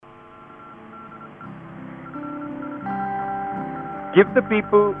Give the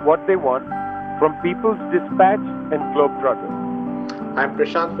people what they want from People's Dispatch and Globetrotter. I'm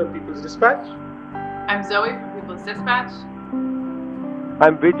Prashant from People's Dispatch. I'm Zoe from People's Dispatch.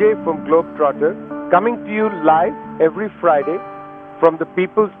 I'm Vijay from Globetrotter, coming to you live every Friday from the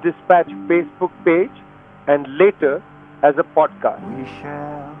People's Dispatch Facebook page and later as a podcast. We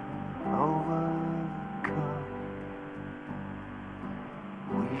shall overcome.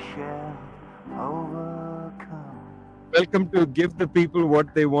 We shall overcome. Welcome to Give the People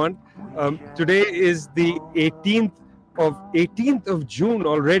What They Want. Today is the 18th of June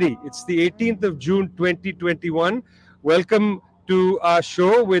already. It's the 18th of June 2021. Welcome to our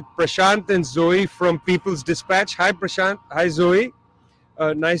show with Prashant and Zoe from People's Dispatch. Hi Prashant. Hi Zoe.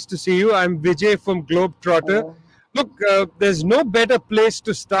 Nice to see you. I'm Vijay from Globetrotter. Look, there's no better place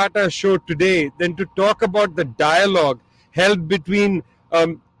to start our show today than to talk about the dialogue held between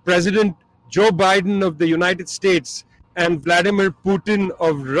President Joe Biden of the United States and Vladimir Putin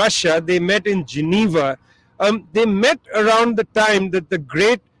of Russia. They met in Geneva. They met around the time that the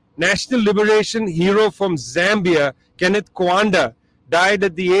great national liberation hero from Zambia, Kenneth Kaunda, died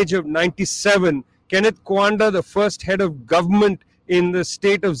at the age of 97. Kenneth Kaunda, the first head of government in the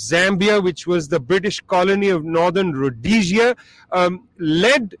state of Zambia, which was the British colony of Northern Rhodesia,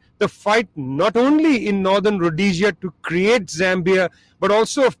 led the fight not only in Northern Rhodesia to create Zambia, but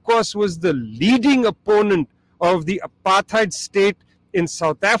also, of course, was the leading opponent of the apartheid state in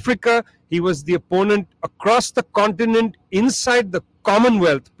South Africa. He was the opponent across the continent, inside the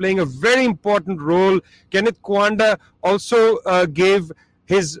Commonwealth, playing a very important role. Kenneth Kaunda also gave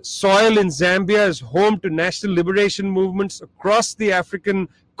his soil in Zambia as home to national liberation movements across the African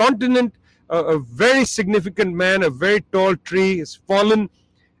continent. A very significant man, a very tall tree, has fallen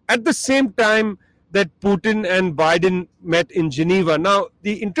at the same time that Putin and Biden met in Geneva. Now,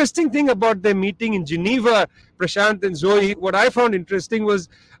 the interesting thing about their meeting in Geneva, Prashant and Zoe, what I found interesting was,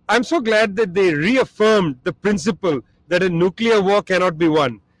 I'm so glad that they reaffirmed the principle that a nuclear war cannot be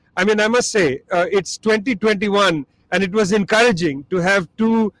won. I mean, I must say, it's 2021, and it was encouraging to have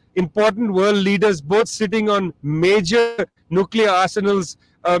two important world leaders both sitting on major nuclear arsenals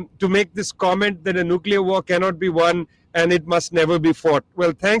to make this comment that a nuclear war cannot be won and it must never be fought.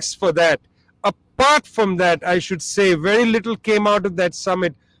 Well, thanks for that. Apart from that, I should say, very little came out of that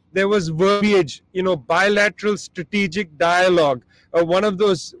summit. There was verbiage, bilateral strategic dialogue, one of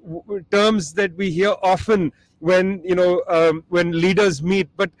those terms that we hear often when leaders meet.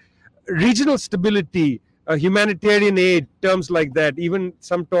 But regional stability, humanitarian aid, terms like that, even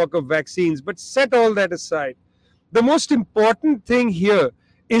some talk of vaccines. But set all that aside. The most important thing here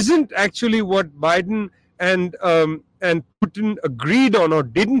isn't actually what Biden and Putin agreed on or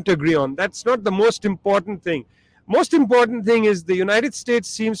didn't agree on. That's not the most important thing. Most important thing is the United States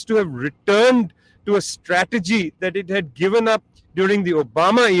seems to have returned to a strategy that it had given up during the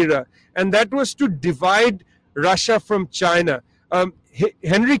Obama era, and that was to divide Russia from China.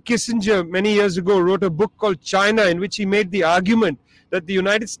 Henry Kissinger, many years ago, wrote a book called China, in which he made the argument that the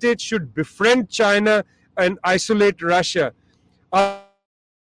United States should befriend China and isolate Russia.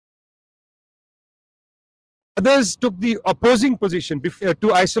 Others took the opposing position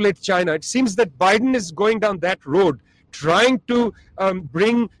to isolate China. It seems that Biden is going down that road, trying to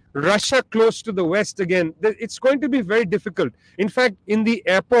bring Russia close to the West again. It's going to be very difficult. In fact, in the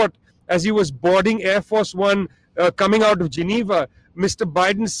airport, as he was boarding Air Force One coming out of Geneva, Mr.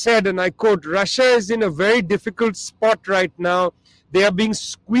 Biden said, and I quote, "Russia is in a very difficult spot right now. They are being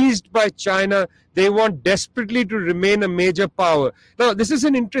squeezed by China. They want desperately to remain a major power." Now, this is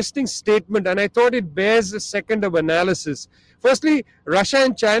an interesting statement, and I thought it bears a second of analysis. Firstly, Russia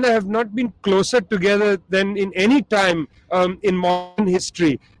and China have not been closer together than in any time in modern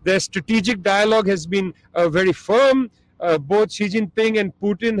history. Their strategic dialogue has been very firm. Both Xi Jinping and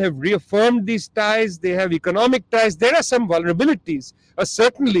Putin have reaffirmed these ties. They have economic ties. There are some vulnerabilities.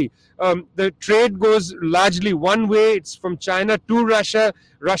 Certainly, the trade goes largely one way. It's from China to Russia.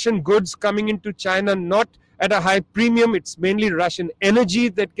 Russian goods coming into China, not at a high premium. It's mainly Russian energy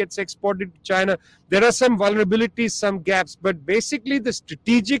that gets exported to China. There are some vulnerabilities, some gaps. But basically, the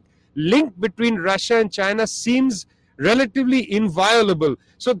strategic link between Russia and China seems relatively inviolable.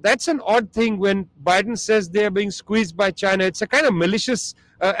 So that's an odd thing when Biden says they are being squeezed by China. It's a kind of malicious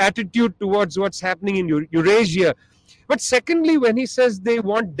attitude towards what's happening in Eurasia. But secondly, when he says they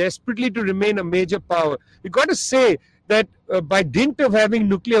want desperately to remain a major power, you've got to say that by dint of having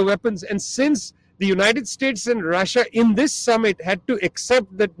nuclear weapons, and since the United States and Russia in this summit had to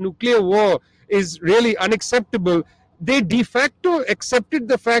accept that nuclear war is really unacceptable, they de facto accepted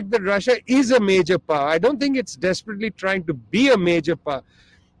the fact that Russia is a major power. I don't think it's desperately trying to be a major power.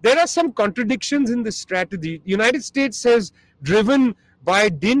 There are some contradictions in this strategy. The United States says driven by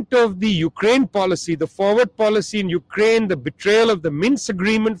dint of the Ukraine policy, the forward policy in Ukraine, the betrayal of the Minsk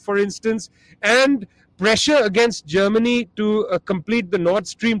agreement, for instance, and pressure against Germany to complete the Nord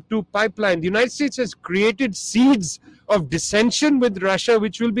Stream 2 pipeline. The United States has created seeds of dissension with Russia,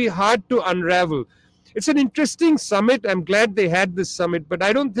 which will be hard to unravel. It's an interesting summit. I'm glad they had this summit, but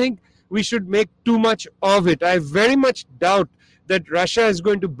I don't think we should make too much of it. I very much doubt that Russia is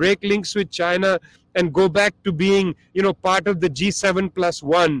going to break links with China and go back to being, part of the G7 plus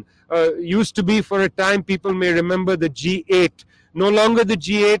one. Used to be for a time, people may remember, the G8. No longer the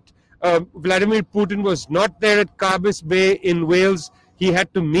G8. Vladimir Putin was not there at Carbis Bay in Wales. He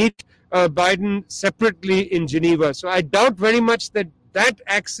had to meet Biden separately in Geneva. So I doubt very much that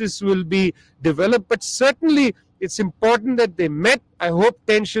axis will be developed, but certainly it's important that they met. I hope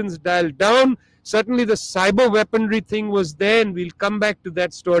tensions dialed down. Certainly the cyber weaponry thing was there, and we'll come back to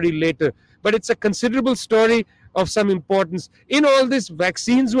that story later. But it's a considerable story of some importance. In all this,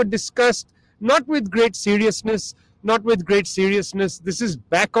 vaccines were discussed, not with great seriousness. This is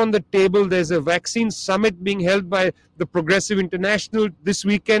back on the table. There's a vaccine summit being held by the Progressive International this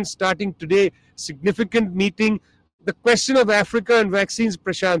weekend, starting today. Significant meeting. The question of Africa and vaccines,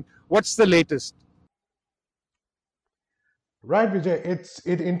 Prashant, what's the latest? Right, Vijay. It's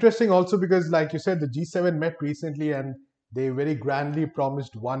interesting also because, like you said, the G7 met recently and they very grandly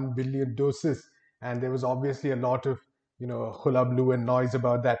promised 1 billion doses. And there was obviously a lot of, hullabaloo and noise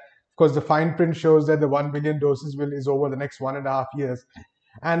about that. Of course, the fine print shows that the 1 billion doses is over the next 1.5 years.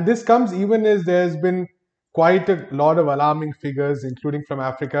 And this comes even as there's been quite a lot of alarming figures, including from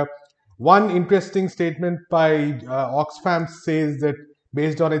Africa. One interesting statement by Oxfam says that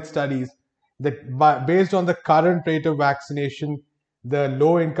based on its studies, that based on the current rate of vaccination, the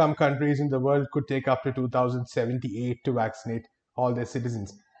low-income countries in the world could take up to 2078 to vaccinate all their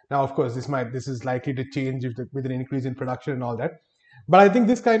citizens. Now, of course, this is likely to change with an increase in production and all that. But I think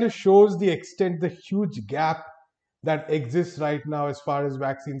this kind of shows the extent, the huge gap that exists right now as far as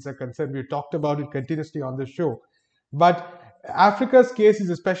vaccines are concerned. We've talked about it continuously on the show. But Africa's case is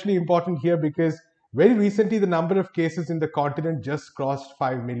especially important here because very recently the number of cases in the continent just crossed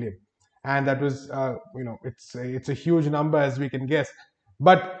 5 million. And that was, it's a huge number as we can guess.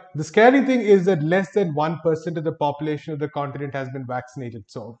 But the scary thing is that less than 1% of the population of the continent has been vaccinated.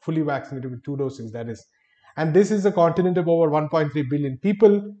 So fully vaccinated with 2 doses, that is. And this is a continent of over 1.3 billion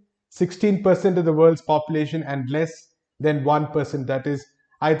people, 16% of the world's population, and less than 1%. That is,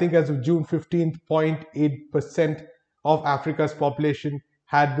 I think as of June 15th, 0.8% of Africa's population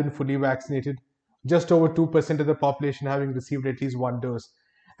had been fully vaccinated. Just over 2% of the population having received at least 1 dose.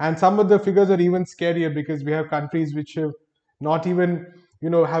 And some of the figures are even scarier because we have countries which have not even,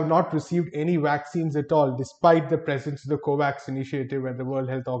 have not received any vaccines at all, despite the presence of the COVAX initiative and the World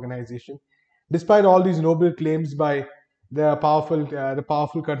Health Organization. Despite all these noble claims by the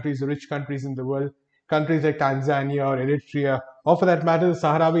powerful countries, the rich countries in the world, countries like Tanzania or Eritrea, or for that matter, the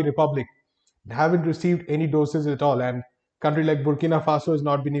Sahrawi Republic, haven't received any doses at all. And a country like Burkina Faso has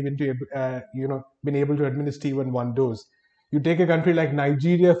not been able to administer even 1 dose. You take a country like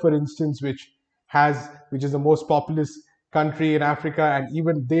Nigeria, for instance, which is the most populous country in Africa, and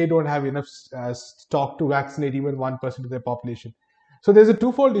even they don't have enough stock to vaccinate even 1% of their population. So there's a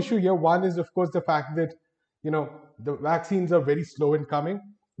twofold issue here. One is, of course, the fact that, the vaccines are very slow in coming,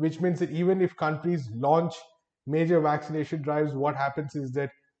 which means that even if countries launch major vaccination drives, what happens is that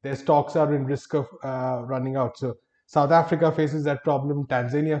their stocks are in risk of running out. So South Africa faces that problem.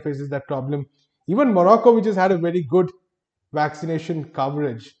 Tanzania faces that problem. Even Morocco, which has had a very good vaccination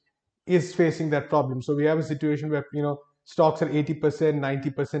coverage, is facing that problem. So we have a situation where, stocks are 80%,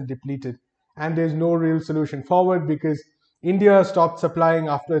 90% depleted, and there's no real solution forward because India stopped supplying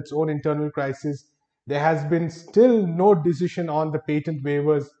after its own internal crisis. There has been still no decision on the patent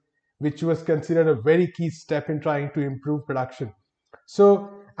waivers, which was considered a very key step in trying to improve production. So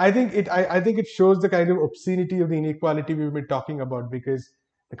I think it shows the kind of obscenity of the inequality we've been talking about, because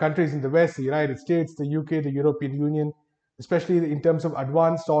the countries in the West, the United States, the UK, the European Union, especially in terms of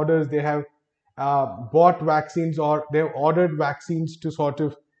advanced orders, they have bought vaccines or they've ordered vaccines to sort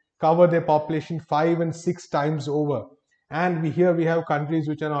of cover their population 5 and 6 times over. And we have countries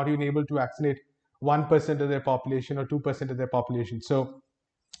which are not even able to vaccinate 1% of their population or 2% of their population. So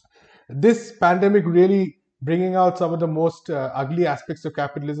this pandemic really bringing out some of the most ugly aspects of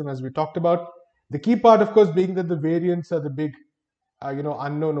capitalism, as we talked about. The key part, of course, being that the variants are the big,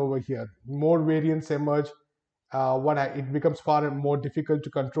 unknown over here. More variants emerge. It becomes far more difficult to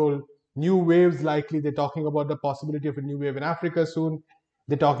control. New waves likely. They're talking about the possibility of a new wave in Africa soon.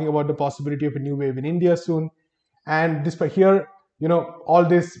 They're talking about the possibility of a new wave in India soon. And despite here, all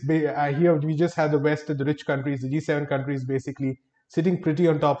this, here we just have the West and the rich countries, the G7 countries basically sitting pretty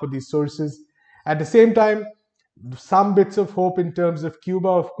on top of these sources. At the same time, some bits of hope in terms of Cuba,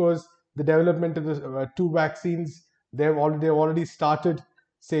 of course, the development of the two vaccines, they've already started,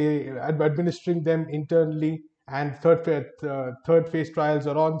 say, administering them internally, and third phase trials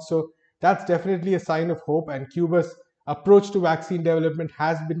are on. So that's definitely a sign of hope. And Cuba's approach to vaccine development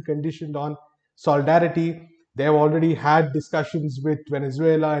has been conditioned on solidarity. They have already had discussions with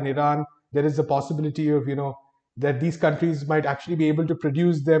Venezuela and Iran. There is a possibility of, that these countries might actually be able to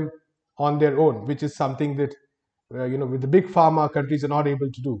produce them on their own, which is something that, with the big pharma countries are not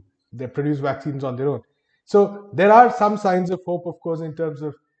able to do. They produce vaccines on their own. So there are some signs of hope, of course, in terms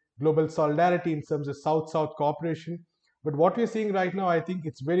of global solidarity, in terms of South-South cooperation. But what we're seeing right now, I think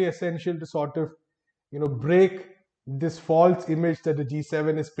it's very essential to sort of, break this false image that the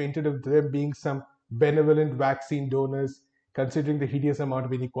G7 is painted of them being some benevolent vaccine donors, considering the hideous amount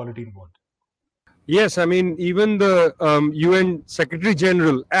of inequality involved. Yes, I mean, even the UN Secretary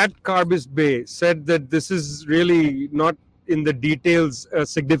General at Carbis Bay said that this is really not in the details a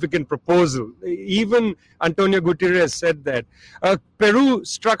significant proposal. Even Antonio Guterres said that. Peru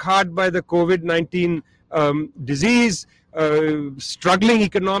struck hard by the COVID-19 disease, struggling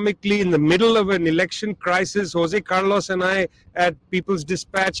economically in the middle of an election crisis. Jose Carlos and I at People's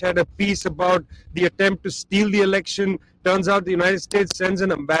Dispatch had a piece about the attempt to steal the election. Turns out the United States sends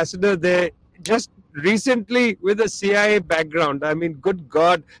an ambassador there just recently with a CIA background. I mean, good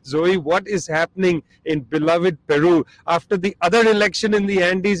God, Zoe, what is happening in beloved Peru? After the other election in the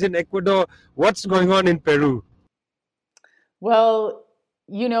Andes in Ecuador, what's going on in Peru? Well,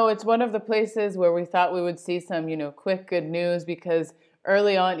 it's one of the places where we thought we would see some, quick good news, because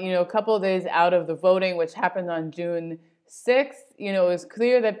early on, a couple of days out of the voting, which happened on June 6th, it was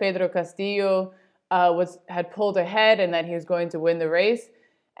clear that Pedro Castillo had pulled ahead and that he was going to win the race.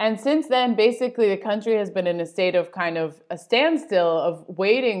 And since then, basically, the country has been in a state of kind of a standstill of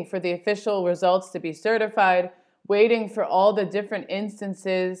waiting for the official results to be certified, waiting for all the different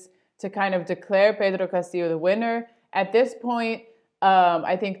instances to kind of declare Pedro Castillo the winner. At this point,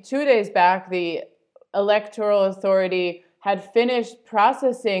 I think 2 days back, the Electoral Authority had finished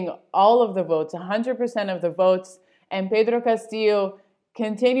processing all of the votes, 100% of the votes, and Pedro Castillo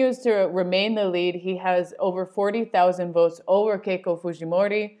continues to remain the lead. He has over 40,000 votes over Keiko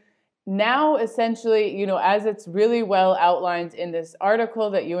Fujimori. Now, essentially, as it's really well outlined in this article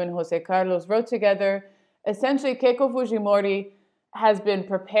that you and Jose Carlos wrote together, essentially Keiko Fujimori has been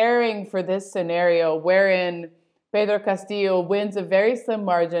preparing for this scenario wherein Pedro Castillo wins a very slim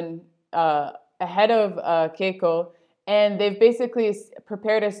margin ahead of Keiko. And they've basically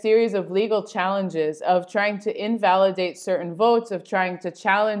prepared a series of legal challenges of trying to invalidate certain votes, of trying to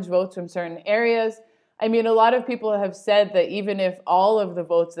challenge votes from certain areas. I mean, a lot of people have said that even if all of the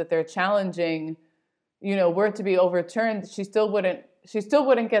votes that they're challenging, were to be overturned, she still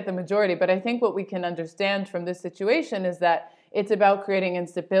wouldn't get the majority. But I think what we can understand from this situation is that it's about creating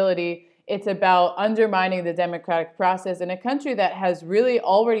instability. It's about undermining the democratic process in a country that has really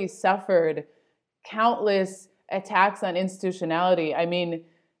already suffered countless attacks on institutionality. I mean,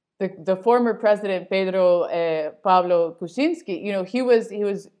 the former president Pedro Pablo Kuczynski, he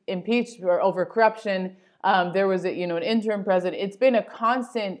was impeached over corruption. There was an interim president. It's been a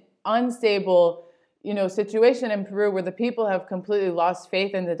constant, unstable, situation in Peru where the people have completely lost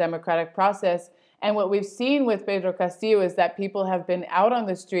faith in the democratic process. And what we've seen with Pedro Castillo is that people have been out on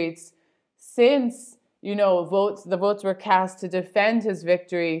the streets since the votes were cast to defend his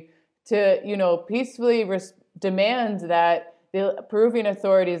victory, to peacefully demand that the Peruvian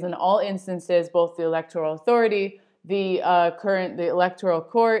authorities in all instances, both the Electoral Authority, the Electoral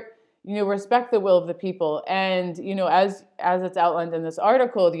Court, respect the will of the people. And, as it's outlined in this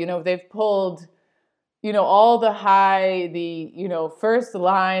article, they've pulled, all the first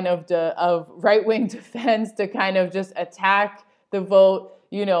line of right-wing defense to kind of just attack the vote.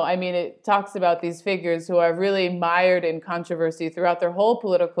 It talks about these figures who are really mired in controversy throughout their whole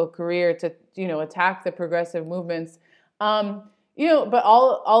political career to, attack the progressive movements. But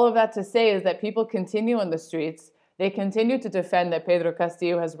all of that to say is that people continue on the streets. They continue to defend that Pedro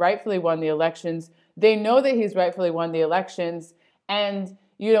Castillo has rightfully won the elections. They know that he's rightfully won the elections. And,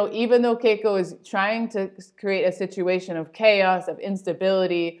 even though Keiko is trying to create a situation of chaos, of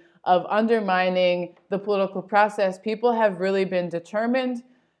instability, of undermining the political process, people have really been determined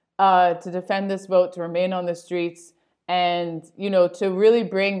to defend this vote, to remain on the streets, and, to really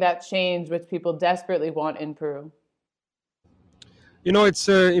bring that change which people desperately want in Peru. It's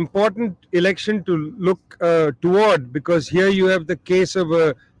an important election to look toward, because here you have the case of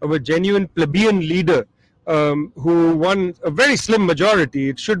a genuine plebeian leader who won a very slim majority.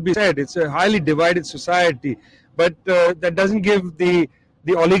 It should be said, it's a highly divided society, but that doesn't give the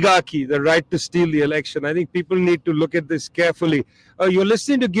oligarchy the right to steal the election. I think people need to look at this carefully. You're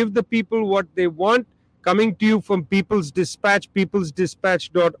listening to Give the People What They Want, coming to you from People's Dispatch,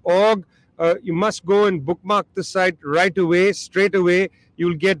 peoplesdispatch.org. You must go and bookmark the site right away, straight away.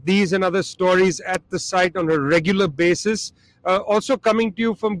 You'll get these and other stories at the site on a regular basis. Also coming to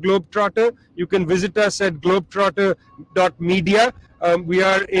you from Globetrotter, you can visit us at globetrotter.media. We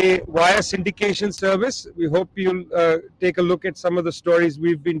are a wire syndication service. We hope you'll take a look at some of the stories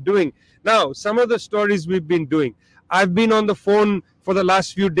we've been doing. Now, some of the stories we've been doing. I've been on the phone for the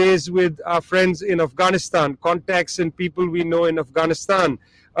last few days with our friends in Afghanistan, contacts and people we know in Afghanistan.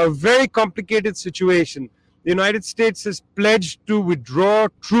 A very complicated situation. The United States has pledged to withdraw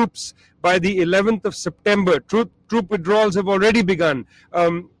troops by the 11th of September. Troop withdrawals have already begun.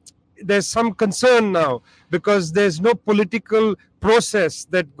 There's some concern now because there's no political process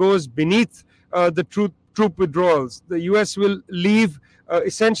that goes beneath the troop withdrawals. The US will leave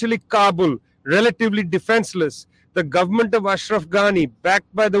essentially Kabul relatively defenseless. The government of Ashraf Ghani,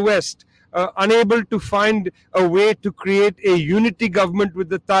 backed by the West, unable to find a way to create a unity government with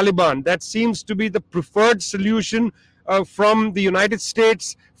the Taliban. That seems to be the preferred solution from the United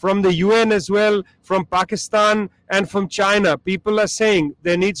States, from the UN as well, from Pakistan and from China. People are saying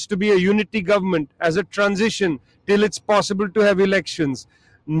there needs to be a unity government as a transition till it's possible to have elections.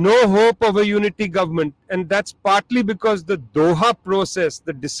 No hope of a unity government, and that's partly because the Doha process,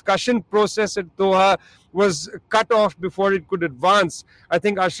 the discussion process at Doha, was cut off before it could advance. I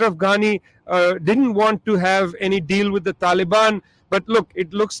think Ashraf Ghani didn't want to have any deal with the Taliban, but look,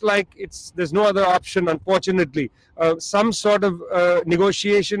 it looks like there's no other option, unfortunately. Some sort of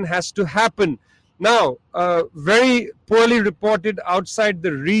negotiation has to happen. Now, very poorly reported outside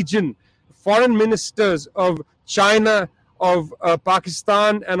the region, foreign ministers of China, of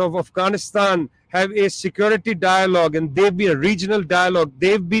Pakistan and of Afghanistan have a security dialogue, and they've been a regional dialogue.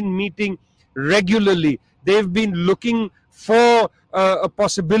 They've been meeting regularly. They've been looking for a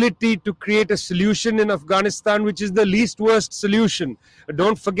possibility to create a solution in Afghanistan, which is the least worst solution.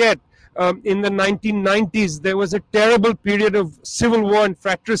 Don't forget, in the 1990s, there was a terrible period of civil war and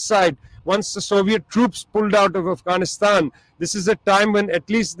fratricide once the Soviet troops pulled out of Afghanistan. This is a time when at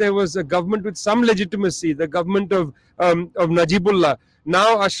least there was a government with some legitimacy, the government of Najibullah.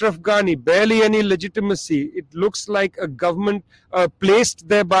 Now Ashraf Ghani, barely any legitimacy. It looks like a government placed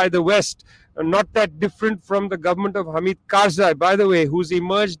there by the West, not that different from the government of Hamid Karzai, by the way, who's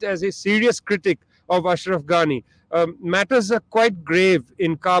emerged as a serious critic of Ashraf Ghani. Matters are quite grave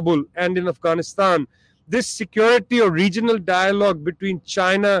in Kabul and in Afghanistan. This security or regional dialogue between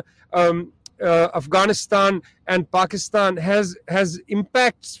China, Afghanistan and Pakistan has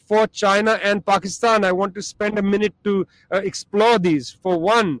impacts for China and Pakistan. I want to spend a minute to explore these. For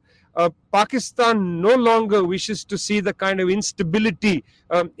one, Pakistan no longer wishes to see the kind of instability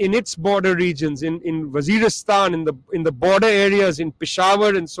in its border regions, in Waziristan, in the border areas, in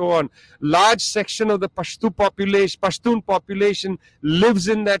Peshawar and so on. Large section of the Pashtun population lives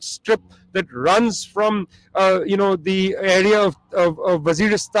in that strip that runs from the area of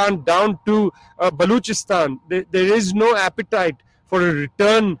Waziristan down to Baluchistan. There is no appetite for a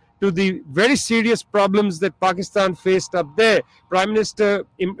return to the very serious problems that Pakistan faced up there. Prime Minister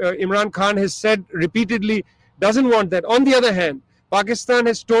Imran Khan has said repeatedly, doesn't want that. On the other hand, Pakistan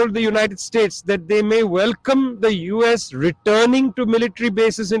has told the United States that they may welcome the US returning to military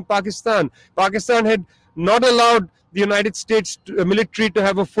bases in Pakistan. Pakistan had not allowed the United States military to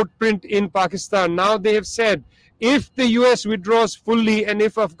have a footprint in Pakistan. Now they have said, if the US withdraws fully and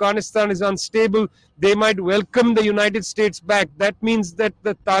if Afghanistan is unstable, they might welcome the United States back. That means that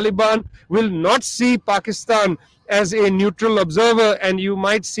the Taliban will not see Pakistan as a neutral observer, and you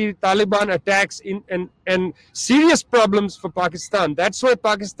might see Taliban attacks and serious problems for Pakistan. That's why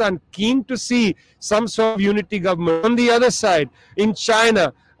Pakistan keen to see some sort of unity government. On the other side, in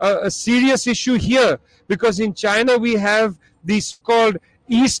China, a serious issue here, because in China we have the so-called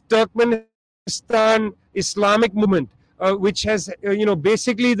East Turkmenistan Islamic movement, which has,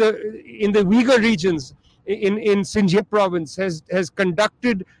 basically in the Uyghur regions in Xinjiang province has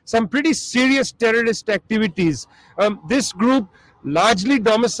conducted some pretty serious terrorist activities. This group, largely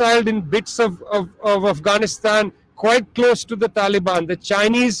domiciled in bits of Afghanistan, quite close to the Taliban. The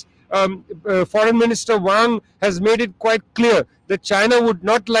Chinese Foreign Minister Wang has made it quite clear that China would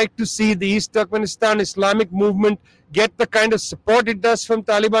not like to see the East Turkmenistan Islamic movement get the kind of support it does from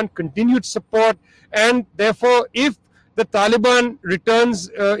Taliban, continued support, and therefore if the Taliban returns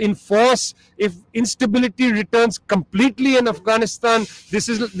in force, if instability returns completely in Afghanistan,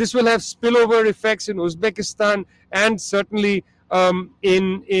 this will have spillover effects in Uzbekistan and certainly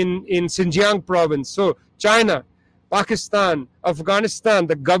in Xinjiang province. So China, Pakistan, Afghanistan,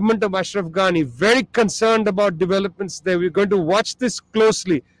 the government of Ashraf Ghani, very concerned about developments there. We're going to watch this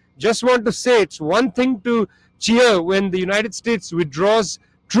closely. Just want to say it's one thing to cheer when the United States withdraws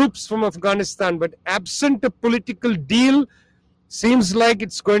troops from Afghanistan, but absent a political deal, seems like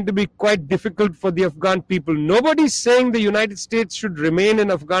it's going to be quite difficult for the Afghan people. Nobody's saying the United States should remain in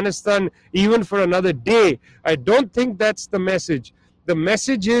Afghanistan even for another day. I don't think that's the message. The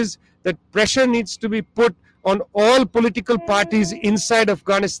message is that pressure needs to be put on all political parties inside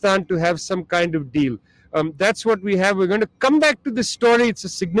Afghanistan to have some kind of deal. That's what we have. We're going to come back to this story. It's a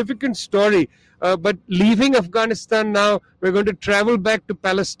significant story. But leaving Afghanistan now, we're going to travel back to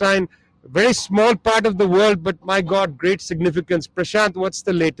Palestine. A very small part of the world, but my God, great significance. Prashant, what's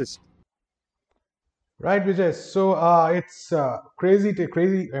the latest? Right, Vijay. So it's crazy.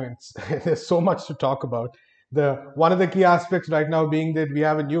 I mean, there's so much to talk about. One of the key aspects right now being that we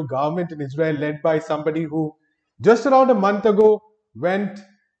have a new government in Israel led by somebody who just around a month ago went,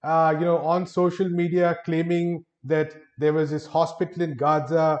 on social media claiming that there was this hospital in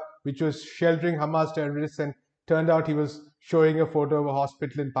Gaza which was sheltering Hamas terrorists, and turned out he was showing a photo of a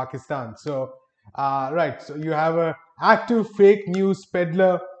hospital in Pakistan. So, right. So you have a active fake news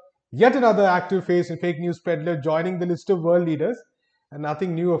peddler, yet another active fake news peddler joining the list of world leaders. And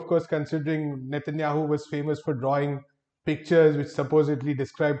nothing new, of course, considering Netanyahu was famous for drawing pictures which supposedly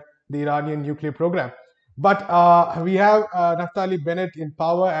described the Iranian nuclear program. But we have Naftali Bennett in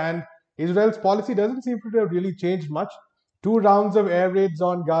power, and Israel's policy doesn't seem to have really changed much. 2 rounds of air raids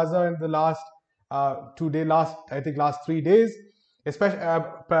on Gaza in the last 3 days, especially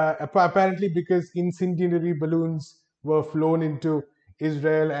apparently because incendiary balloons were flown into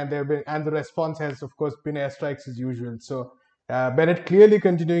Israel, and the response has, of course, been airstrikes as usual. So Bennett clearly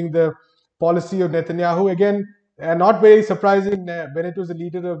continuing the policy of Netanyahu. Again, not very surprising. Bennett was a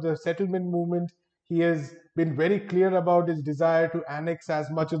leader of the settlement movement. He has been very clear about his desire to annex as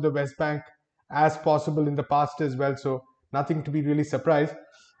much of the West Bank as possible in the past as well. So nothing to be really surprised.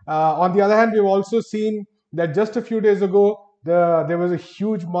 On the other hand, we've also seen that just a few days ago, there was a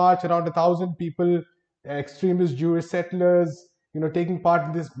huge march, around 1,000 people, extremist Jewish settlers, taking part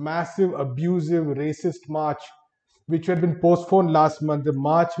in this massive, abusive, racist march, which had been postponed last month. The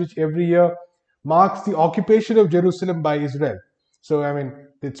march, which every year marks the occupation of Jerusalem by Israel. So, I mean,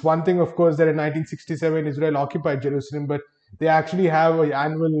 it's one thing, of course, that in 1967 Israel occupied Jerusalem, but they actually have an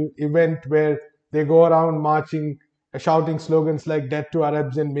annual event where they go around marching, shouting slogans like "Death to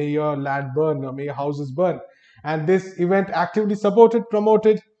Arabs" and "May your land burn" or "May your houses burn." And this event actively supported,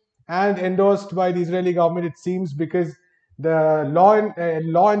 promoted, and endorsed by the Israeli government, it seems, because the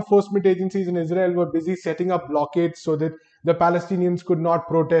law enforcement agencies in Israel were busy setting up blockades so that the Palestinians could not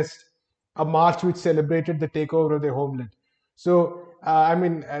protest a march which celebrated the takeover of their homeland. So,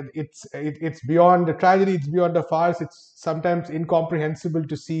 it's beyond a tragedy, it's beyond a farce. It's sometimes incomprehensible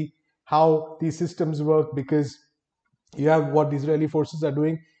to see how these systems work, because you have what the Israeli forces are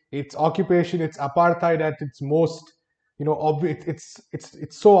doing. It's occupation, it's apartheid at its most, obvious.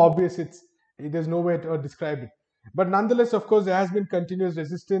 It's so obvious. There's no way to describe it. But nonetheless, of course, there has been continuous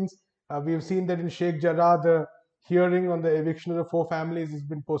resistance. We've seen that in Sheikh Jarrah, the hearing on the eviction of the 4 families has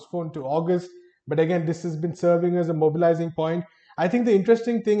been postponed to August. But again, this has been serving as a mobilizing point. I think the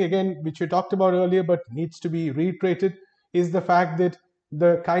interesting thing, again, which we talked about earlier but needs to be reiterated, is the fact that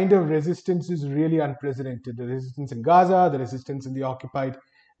the kind of resistance is really unprecedented. The resistance in Gaza, the resistance in the occupied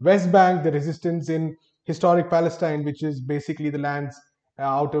West Bank, the resistance in historic Palestine, which is basically the lands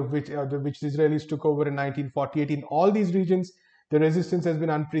out of which the Israelis took over in 1948. In all these regions, the resistance has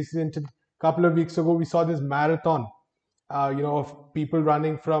been unprecedented. A couple of weeks ago, we saw this marathon, of people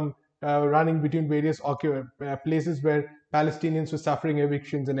running between various places where Palestinians were suffering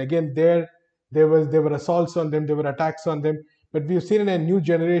evictions. And again, there were assaults on them, there were attacks on them. But we've seen a new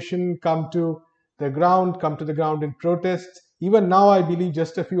generation come to the ground in protests. Even now, I believe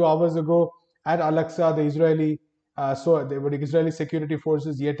just a few hours ago at Al-Aqsa, the Israeli security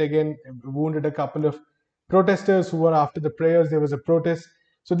forces yet again wounded a couple of protesters who were after the prayers. There was a protest.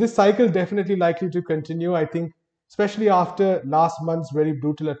 So this cycle definitely likely to continue. I think, especially after last month's very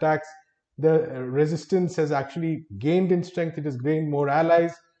brutal attacks, the resistance has actually gained in strength. It has gained more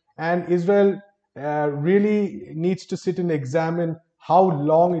allies, and Israel really needs to sit and examine how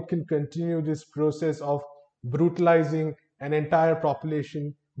long it can continue this process of brutalizing an entire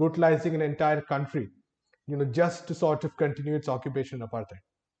population, brutalizing an entire country, just to sort of continue its occupation of apartheid.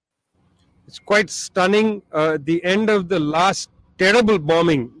 It's quite stunning. The end of the last terrible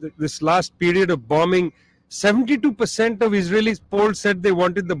bombing, this last period of bombing, 72% of Israeli polls said they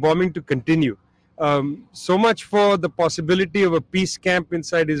wanted the bombing to continue. So much for the possibility of a peace camp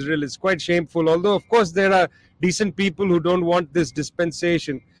inside Israel. It's quite shameful, although, of course, there are decent people who don't want this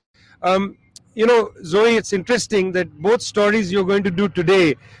dispensation. Zoe, it's interesting that both stories you're going to do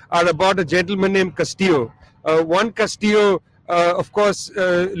today are about a gentleman named Castillo. One Castillo, of course,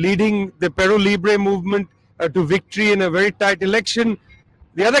 leading the Perú Libre movement to victory in a very tight election.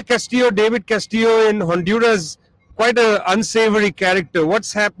 The other Castillo, David Castillo in Honduras, quite an unsavory character.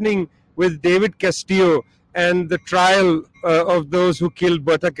 What's happening with David Castillo and the trial of those who killed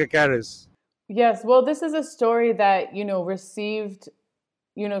Berta Cáceres? Yes, well, this is a story that, received,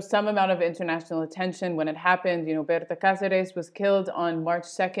 some amount of international attention when it happened. Berta Cáceres was killed on March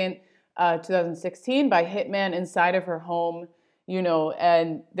 2nd, 2016 by hitman inside of her home,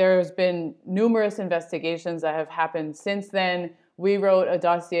 and there's been numerous investigations that have happened since then. We wrote a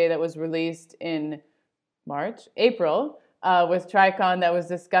dossier that was released in April, with Tricon that was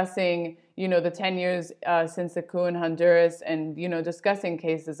discussing, the 10 years since the coup in Honduras and, discussing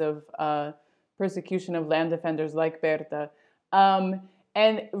cases of persecution of land defenders like Berta.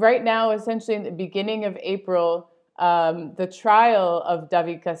 And right now, essentially in the beginning of April, the trial of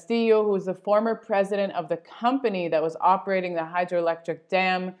David Castillo, who was the former president of the company that was operating the hydroelectric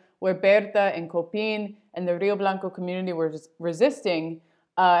dam where Berta and Copín and the Rio Blanco community were resisting,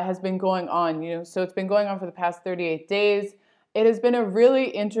 has been going on. So it's been going on for the past 38 days. It has been a really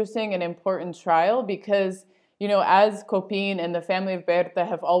interesting and important trial because, as Copín and the family of Berta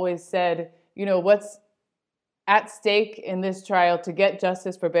have always said, what's at stake in this trial to get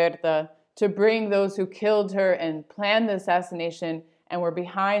justice for Berta, to bring those who killed her and planned the assassination and were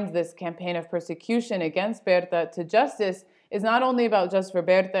behind this campaign of persecution against Berta to justice, is not only about justice for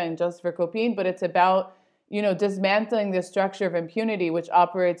Berta and justice for Copín, but it's about, dismantling the structure of impunity which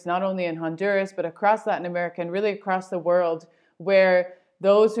operates not only in Honduras, but across Latin America and really across the world, where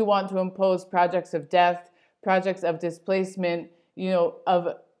those who want to impose projects of death, projects of displacement,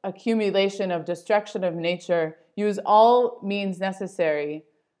 of accumulation, of destruction of nature, use all means necessary,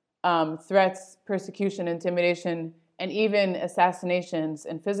 threats, persecution, intimidation, and even assassinations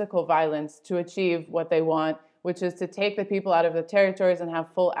and physical violence to achieve what they want, which is to take the people out of the territories and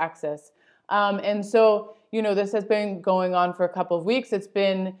have full access. And so, this has been going on for a couple of weeks.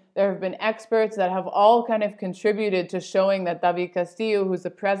 There have been experts that have all kind of contributed to showing that David Castillo, who's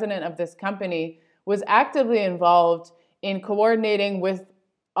the president of this company, was actively involved in coordinating with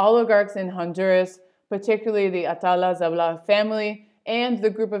oligarchs in Honduras, particularly the Atala Zabla family and the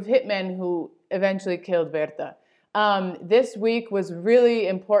group of hitmen who eventually killed Berta. This week was really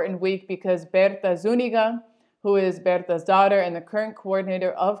important week because Berta Zúñiga, who is Berta's daughter and the current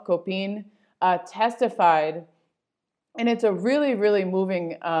coordinator of Copín, testified. And it's a really, really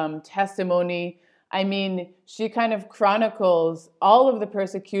moving testimony. I mean, she kind of chronicles all of the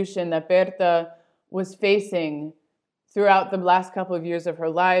persecution that Berta was facing throughout the last couple of years of her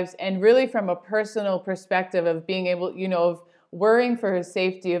lives, and really from a personal perspective of being able, of worrying for her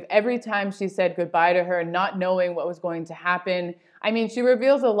safety, of every time she said goodbye to her, not knowing what was going to happen. I mean, she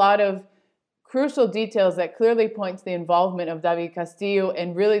reveals a lot of crucial details that clearly point to the involvement of David Castillo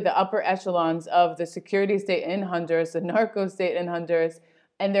and really the upper echelons of the security state in Honduras, the narco state in Honduras,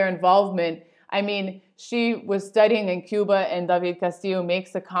 and their involvement. I mean, she was studying in Cuba, and David Castillo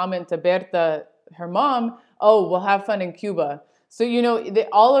makes a comment to Berta, her mom, "Oh, we'll have fun in Cuba." So,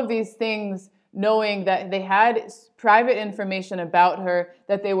 all of these things, knowing that they had private information about her,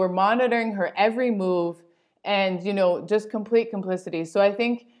 that they were monitoring her every move, and, just complete complicity. So I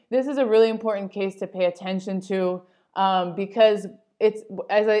think this is a really important case to pay attention to, because it's,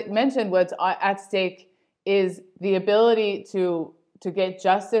 as I mentioned, what's at stake is the ability to get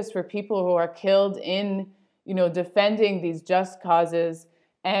justice for people who are killed in, defending these just causes,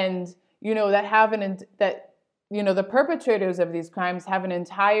 and the perpetrators of these crimes have an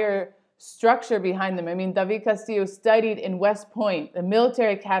entire structure behind them. I mean, David Castillo studied in West Point, the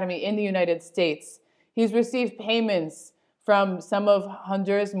military academy in the United States. He's received payments from some of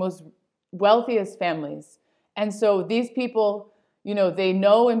Honduras' most wealthiest families. And so these people, they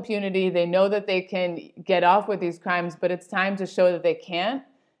know impunity, they know that they can get off with these crimes, but it's time to show that they can't,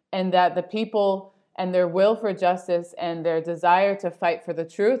 and that the people and their will for justice and their desire to fight for the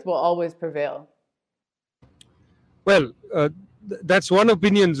truth will always prevail. Well, that's one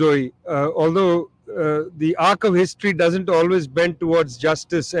opinion, Zoe. Although the arc of history doesn't always bend towards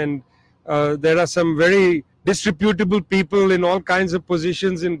justice, and there are some very disreputable people in all kinds of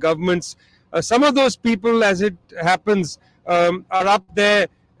positions in governments. Some of those people, as it happens, are up there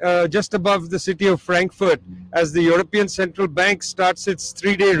just above the city of Frankfurt, as the European Central Bank starts its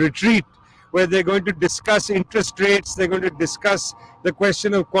 3-day retreat, where they're going to discuss interest rates, they're going to discuss the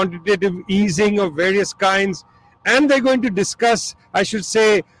question of quantitative easing of various kinds, and they're going to discuss, I should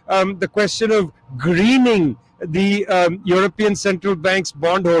say, the question of greening the European Central Bank's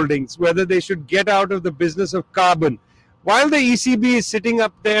bond holdings, whether they should get out of the business of carbon. While the ECB is sitting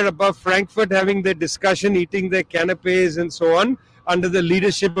up there above Frankfurt having their discussion, eating their canapes and so on, under the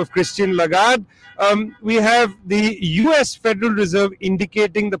leadership of Christine Lagarde, we have the US Federal Reserve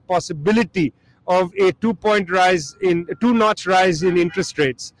indicating the possibility of a 2-notch rise in interest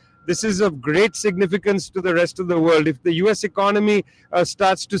rates. This is of great significance to the rest of the world. If the US economy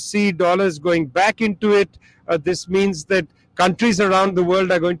starts to see dollars going back into it, this means that countries around the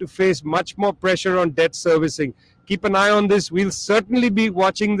world are going to face much more pressure on debt servicing. Keep an eye on this. We'll certainly be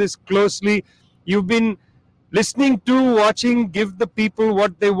watching this closely. You've been listening to, watching, Give the People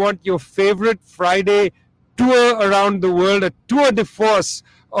What They Want, your favorite Friday tour around the world, a tour de force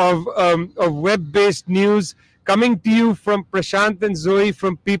of web-based news, coming to you from Prashant and Zoe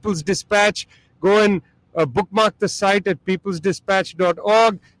from People's Dispatch. Go and bookmark the site at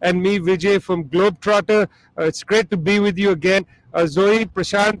peoplesdispatch.org, and me, Vijay, from Globetrotter. It's great to be with you again. Zoe,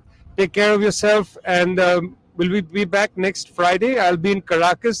 Prashant, take care of yourself, and will we be back next Friday? I'll be in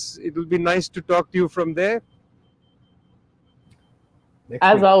Caracas. It will be nice to talk to you from there.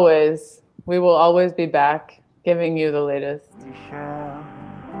 As always, we will always be back giving you the latest. We shall